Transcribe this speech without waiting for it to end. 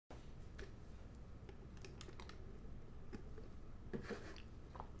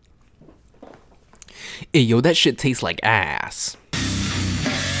Hey yo, that shit tastes like ass.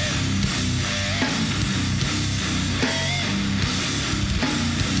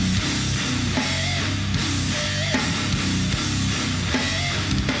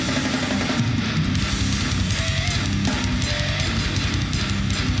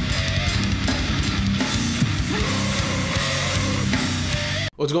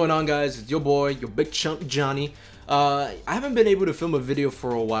 What's going on, guys? It's your boy, your big chunk Johnny. I haven't been able to film a video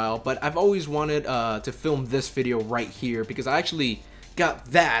for a while, but I've always wanted to film this video right here because I actually got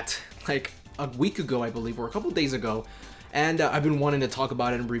that like a week ago, I believe, or a couple days ago, and I've been wanting to talk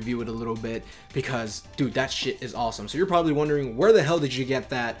about it and review it a little bit because, dude, that shit is awesome. So you're probably wondering, where the hell did you get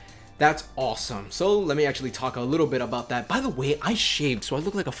that? That's awesome. So let me actually talk a little bit about that. By the way, I shaved, so I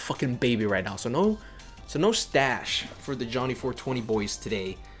look like a fucking baby right now. So no stash for the Johnny 420 boys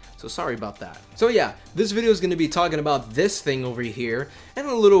today. So sorry about that. So yeah, this video is going to be talking about this thing over here and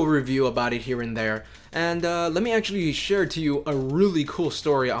a little review about it here and there. And let me actually share to you a really cool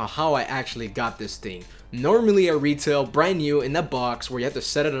story on how I actually got this thing. Normally at retail, brand new in that box where you have to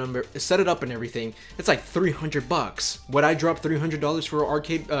set it up and everything, it's like 300 bucks. Would I drop $300 for an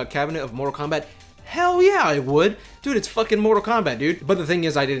arcade cabinet of Mortal Kombat? Hell yeah, I would. Dude, it's fucking Mortal Kombat, dude. But the thing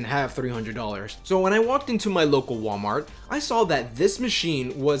is, I didn't have $300. So when I walked into my local Walmart, I saw that this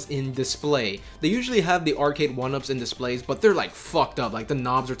machine was in display. They usually have the Aracade1Ups in displays, but they're like fucked up. Like the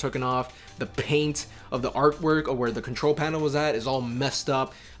knobs are taken off. The paint of the artwork or where the control panel was at is all messed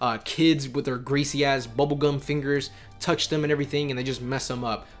up. Kids with their greasy ass bubblegum fingers touch them and everything, and they just mess them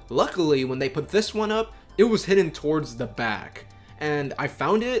up. Luckily, when they put this one up, it was hidden towards the back. And I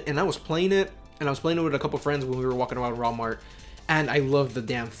found it, and I was playing it. And I was playing it with a couple friends when we were walking around Walmart, and I loved the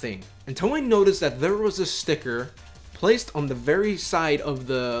damn thing. Until I noticed that there was a sticker placed on the very side of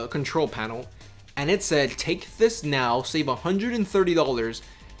the control panel, and it said, "Take this now, save $130,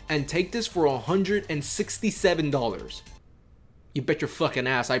 and take this for $167. You bet your fucking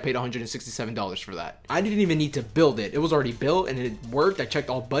ass I paid $167 for that. I didn't even need to build it. It was already built, and it worked. I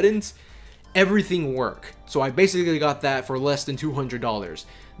checked all buttons. Everything worked. So I basically got that for less than $200.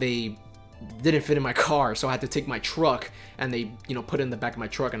 They didn't fit in my car, so I had to take my truck and they, put it in the back of my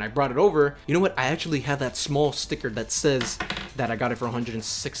truck, and I brought it over. You know what? I actually have that small sticker that says that I got it for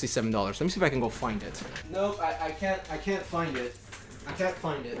 $167. Let me see if I can go find it. Nope, I can't find it. I can't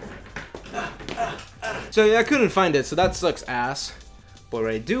find it. So yeah, I couldn't find it, so that sucks ass. But what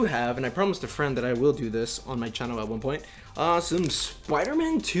I do have, and I promised a friend that I will do this on my channel at one point, some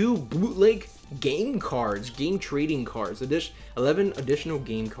Spider-Man 2 bootleg game cards, game trading cards, 11 additional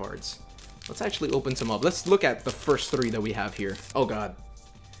game cards. Let's actually open some up. Let's look at the first three that we have here. Oh god.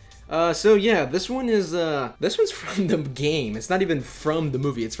 So yeah, this one's from the game. It's not even from the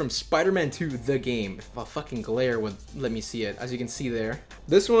movie. It's from Spider-Man 2, the game. If a fucking glare would let me see it, as you can see there.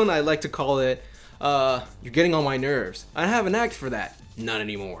 This one, I like to call it, "You're getting on my nerves." I have an act for that. Not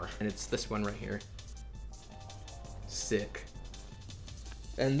anymore. And it's this one right here. Sick.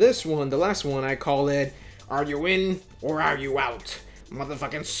 And this one, the last one, I call it, "Are you in or are you out?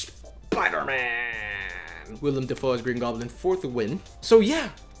 Motherfucking Spider-Man." Willem Dafoe's Green Goblin, 4th win. So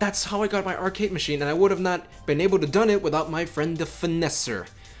yeah, that's how I got my arcade machine, and I would have not been able to done it without my friend the Finesser.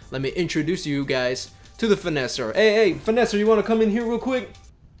 Let me introduce you guys to the Finesser. Hey, Finesser, you want to come in here real quick?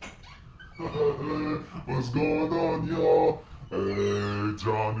 What's going on, y'all? Hey,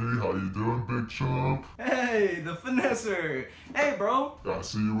 Johnny, how you doing, big chump? Hey, the Finesser. Hey, bro. I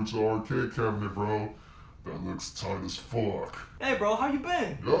see you with your arcade cabinet, bro. That looks tight as fuck. Hey, bro, how you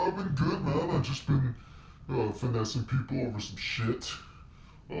been? Yeah, I've been good, man. I've just been finessing people over some shit.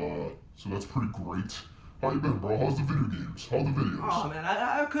 So that's pretty great. How you been, bro? How's the video games? How the videos? Oh, man,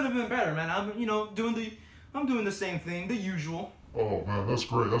 I could have been better, man. I'm doing the same thing, the usual. Oh, man, that's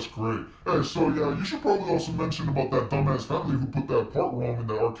great, that's great. Hey, so yeah, you should probably also mention about that dumbass family who put that part wrong in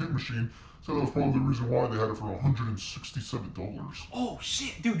the arcade machine. So that was probably the reason why they had it for $167. Oh,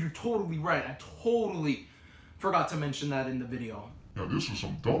 shit, dude, you're totally right. I totally forgot to mention that in the video. Yeah, this is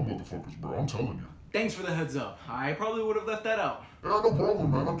some dumb motherfuckers, bro, I'm telling you. Thanks for the heads up. I probably would have left that out. Yeah, no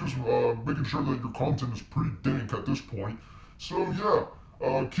problem, man. I'm just making sure that your content is pretty dank at this point. So yeah,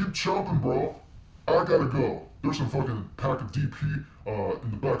 keep chomping, bro. I gotta go. There's some fucking pack of DP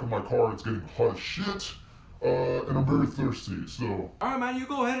in the back of my car. It's getting hot as shit, and I'm very thirsty, so... Alright, man, you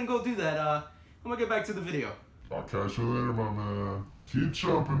go ahead and go do that. I'm gonna get back to the video. I'll catch you later, my man. Keep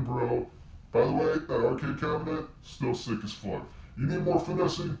chomping, bro. By the way, that arcade cabinet, still sick as fuck. You need more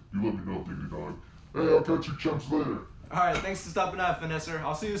finessing? You let me know, diggity dog. Hey, I'll catch you chumps later. Alright, thanks for stopping out, Finesser.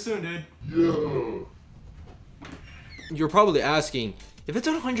 I'll see you soon, dude. Yeah. You're probably asking, if it's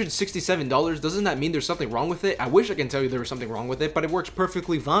 $167, doesn't that mean there's something wrong with it? I wish I can tell you there was something wrong with it, but it works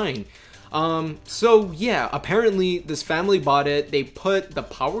perfectly fine. So yeah, apparently this family bought it. They put the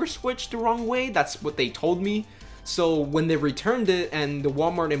power switch the wrong way. That's what they told me. So when they returned it and the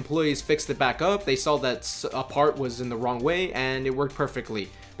Walmart employees fixed it back up, they saw that a part was in the wrong way and it worked perfectly.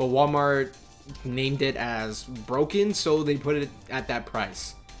 But Walmart named it as broken, so they put it at that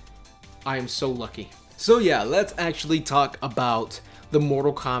price. I am so lucky. So yeah, let's actually talk about the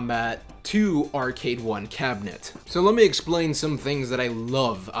Mortal Kombat 2 Arcade1 cabinet. So let me explain some things that I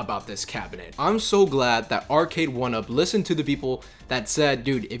love about this cabinet. I'm so glad that Aracade1Up listened to the people that said,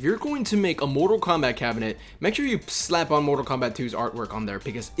 dude, if you're going to make a Mortal Kombat cabinet, make sure you slap on Mortal Kombat 2's artwork on there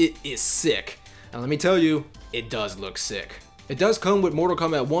because it is sick. And let me tell you, it does look sick. It does come with Mortal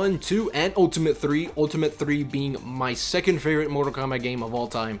Kombat 1, 2, and Ultimate 3. Ultimate 3 being my second favorite Mortal Kombat game of all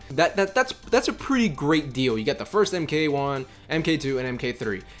time. That's a pretty great deal. You get the first MK1, MK2, and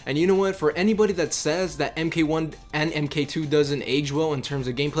MK3. And you know what? For anybody that says that MK1 and MK2 doesn't age well in terms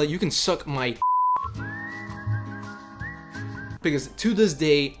of gameplay, you can suck my because to this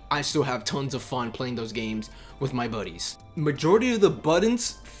day, I still have tons of fun playing those games with my buddies. Majority of the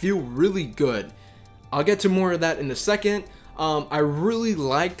buttons feel really good. I'll get to more of that in a second. I really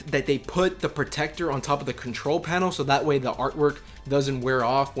liked that they put the protector on top of the control panel so that way the artwork doesn't wear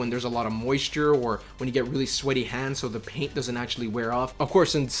off when there's a lot of moisture or when you get really sweaty hands, so the paint doesn't actually wear off. Of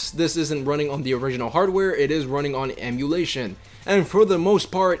course, since this isn't running on the original hardware, it is running on emulation. And for the most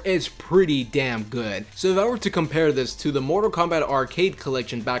part, it's pretty damn good. So if I were to compare this to the Mortal Kombat Arcade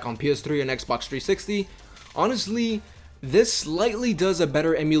collection back on PS3 and Xbox 360, honestly, this slightly does a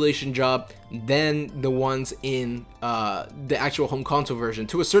better emulation job than the ones in the actual home console version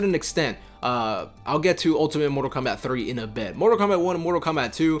to a certain extent. I'll get to Ultimate Mortal Kombat 3 in a bit. Mortal Kombat 1 and Mortal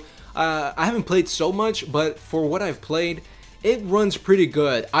Kombat 2, I haven't played so much, but for what I've played, it runs pretty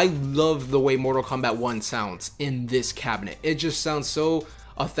good. I love the way Mortal Kombat 1 sounds in this cabinet. It just sounds so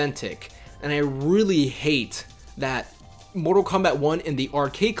authentic, and I really hate that Mortal Kombat 1 in the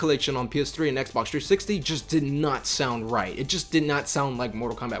arcade collection on PS3 and Xbox 360 just did not sound right. It just did not sound like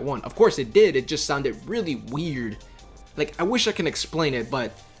Mortal Kombat 1. Of course it did, it just sounded really weird. Like, I wish I can explain it,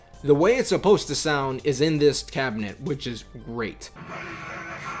 but the way it's supposed to sound is in this cabinet, which is great.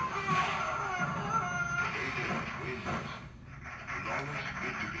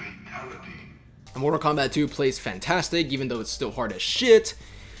 Mortal Kombat 2 plays fantastic, even though it's still hard as shit.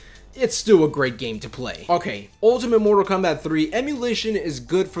 It's still a great game to play. Okay, Ultimate Mortal Kombat 3, emulation is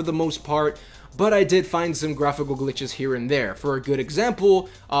good for the most part, but I did find some graphical glitches here and there. For a good example,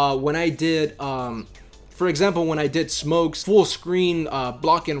 when I did Smoke's full screen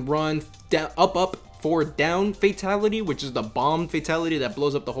block and run, up, forward, down fatality, which is the bomb fatality that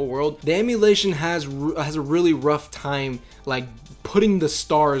blows up the whole world, the emulation has a really rough time like putting the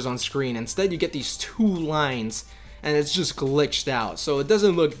stars on screen. Instead, you get these two lines and it's just glitched out, so it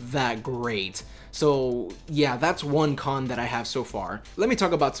doesn't look that great. So yeah, that's one con that I have so far. Let me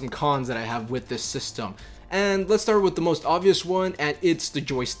talk about some cons that I have with this system. And let's start with the most obvious one, and it's the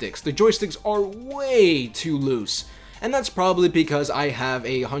joysticks. The joysticks are way too loose. And that's probably because I have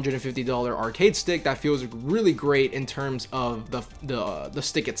a $150 arcade stick that feels really great in terms of the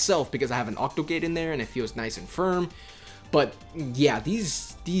stick itself, because I have an octogate in there and it feels nice and firm. But yeah,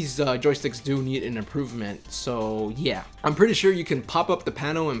 these joysticks do need an improvement, so yeah. I'm pretty sure you can pop up the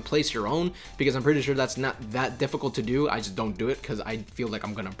panel and place your own, because I'm pretty sure that's not that difficult to do. I just don't do it because I feel like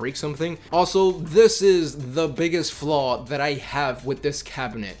I'm gonna break something. Also, this is the biggest flaw that I have with this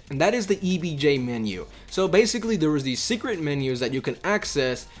cabinet, and that is the EBJ menu. So basically, there was these secret menus that you can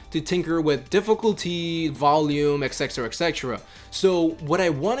access to tinker with difficulty, volume, etc, etc. So what I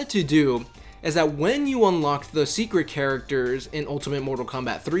wanted to do is that when you unlock the secret characters in Ultimate Mortal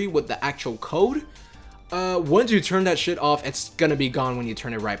Kombat 3 with the actual code, once you turn that shit off, it's gonna be gone when you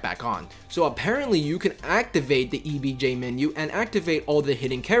turn it right back on. So apparently you can activate the EBJ menu and activate all the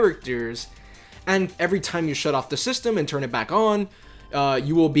hidden characters, and every time you shut off the system and turn it back on,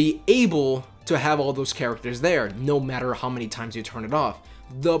 you will be able to have all those characters there, no matter how many times you turn it off.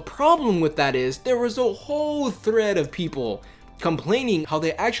 The problem with that is there was a whole thread of people complaining how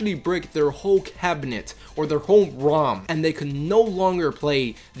they actually break their whole cabinet or their whole ROM, and they could no longer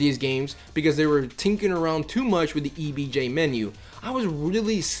play these games because they were tinkering around too much with the EBJ menu. I was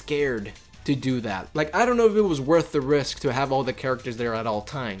really scared to do that. Like, I don't know if it was worth the risk to have all the characters there at all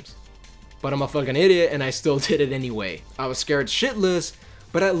times, but I'm a fucking idiot and I still did it anyway. I was scared shitless,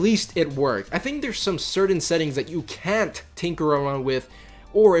 but at least it worked. I think there's some certain settings that you can't tinker around with,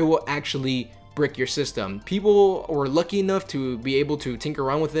 or it will actually brick your system. People were lucky enough to be able to tinker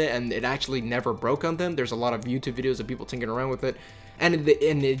around with it and it actually never broke on them. There's a lot of YouTube videos of people tinkering around with it, and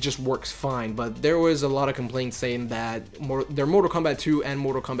it just works fine. But there was a lot of complaints saying that their Mortal Kombat 2 and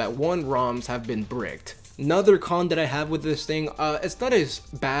Mortal Kombat 1 ROMs have been bricked. Another con that I have with this thing, it's not as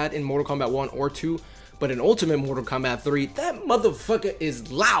bad in Mortal Kombat 1 or 2, but in Ultimate Mortal Kombat 3, that motherfucker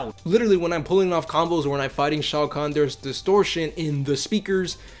is loud. Literally, when I'm pulling off combos or when I'm fighting Shao Kahn, there's distortion in the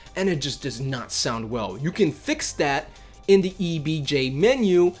speakers, and it just does not sound well. You can fix that in the EBJ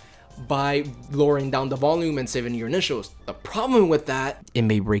menu by lowering down the volume and saving your initials. The problem with that, it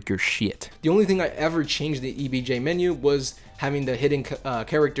may break your shit. The only thing I ever changed the EBJ menu was having the hidden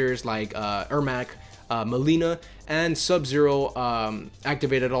characters like Ermac, Melina, and Sub-Zero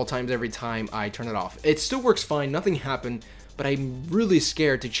activated at all times every time I turn it off. It still works fine, nothing happened, but I'm really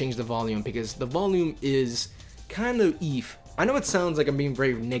scared to change the volume because the volume is kind of eef. I know it sounds like I'm being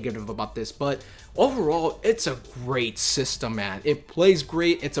very negative about this, but overall, it's a great system, man. It plays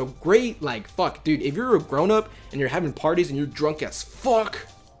great. It's a great, like, fuck, dude, if you're a grown-up and you're having parties and you're drunk as fuck,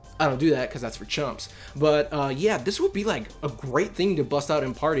 I don't do that because that's for chumps. But yeah, this would be like a great thing to bust out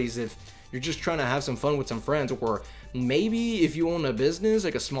in parties if you're just trying to have some fun with some friends, or maybe if you own a business,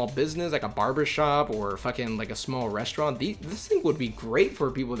 like a small business, like a barber shop or fucking like a small restaurant, this thing would be great for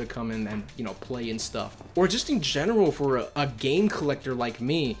people to come in and, you know, play and stuff. Or just in general for a game collector like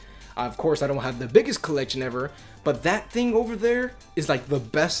me. Of course, I don't have the biggest collection ever, but that thing over there is like the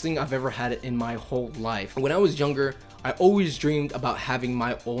best thing I've ever had in my whole life. When I was younger, I always dreamed about having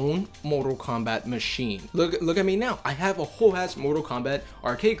my own Mortal Kombat machine. Look at me now. I have a whole ass Mortal Kombat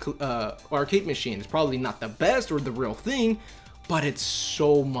arcade machine. It's probably not the best or the real thing, but it's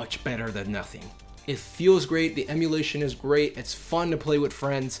so much better than nothing. It feels great. The emulation is great. It's fun to play with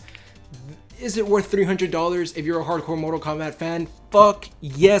friends. Is it worth $300 if you're a hardcore Mortal Kombat fan? Fuck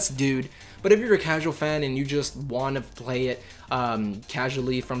yes, dude. But if you're a casual fan and you just want to play it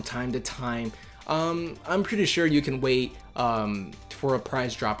casually from time to time, I'm pretty sure you can wait for a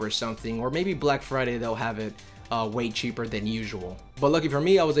price drop or something, or maybe Black Friday they'll have it way cheaper than usual. But lucky for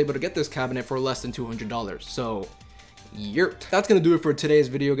me, I was able to get this cabinet for less than $200, so yurt. That's gonna do it for today's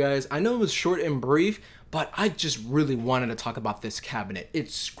video, guys. I know it was short and brief, but I just really wanted to talk about this cabinet.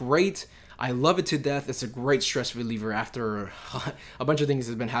 It's great. I love it to death. It's a great stress reliever after a bunch of things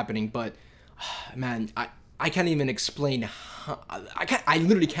has been happening, but man, I can't even explain how, I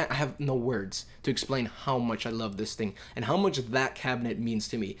literally can't, I have no words to explain how much I love this thing and how much that cabinet means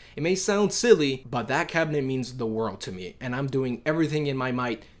to me. It may sound silly, but that cabinet means the world to me, and I'm doing everything in my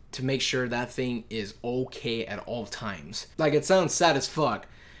might to make sure that thing is okay at all times. Like, it sounds sad as fuck,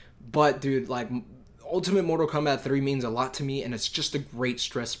 but dude, like, Ultimate Mortal Kombat 3 means a lot to me, and it's just a great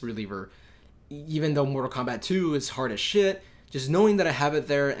stress reliever. Even though Mortal Kombat 2 is hard as shit, just knowing that I have it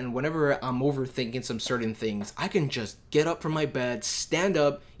there, and whenever I'm overthinking some certain things, I can just get up from my bed, stand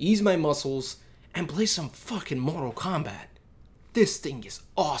up, ease my muscles, and play some fucking Mortal Kombat. This thing is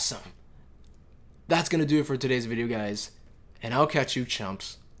awesome. That's gonna do it for today's video, guys, and I'll catch you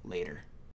chumps later.